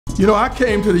You know, I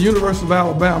came to the University of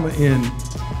Alabama in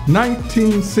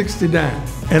 1969,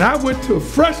 and I went to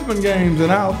freshman games,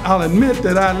 and I'll admit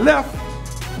that I left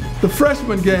the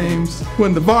freshman games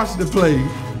when the varsity played,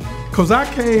 because I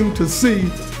came to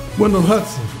see Wendell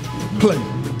Hudson play.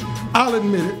 I'll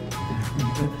admit it.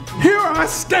 Here I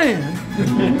stand,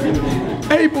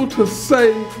 able to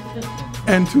say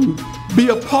and to be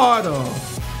a part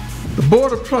of the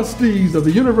Board of Trustees of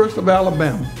the University of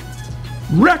Alabama,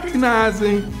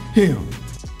 recognizing him.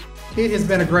 It has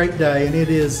been a great day, and it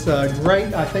is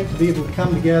great, I think, to be able to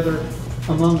come together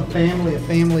among a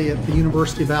family at the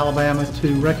University of Alabama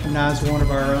to recognize one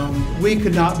of our own. We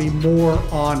could not be more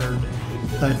honored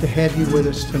to have you with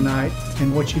us tonight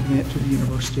and what you've meant to the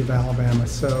University of Alabama.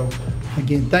 So,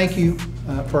 again, thank you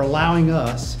for allowing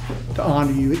us to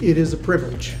honor you. It is a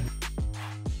privilege.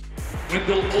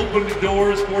 Wendell opened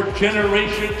doors for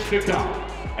generations to come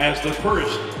as the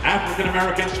first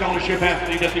African-American scholarship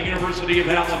athlete at the University of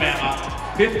Alabama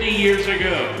 50 years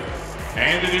ago.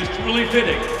 And it is truly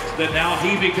fitting that now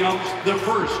he becomes the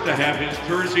first to have his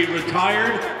jersey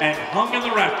retired and hung in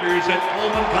the rafters at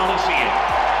Coleman Coliseum.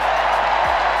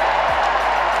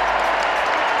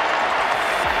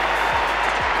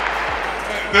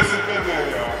 This has been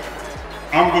an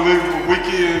unbelievable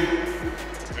weekend,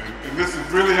 and this is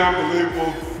really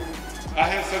unbelievable. I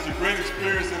had such a great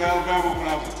experience in Alabama when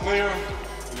I was a player,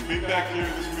 and to be back here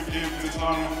this weekend for this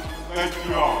honor, thank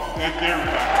you all. Thank you,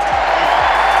 everybody.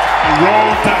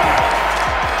 Enroll time.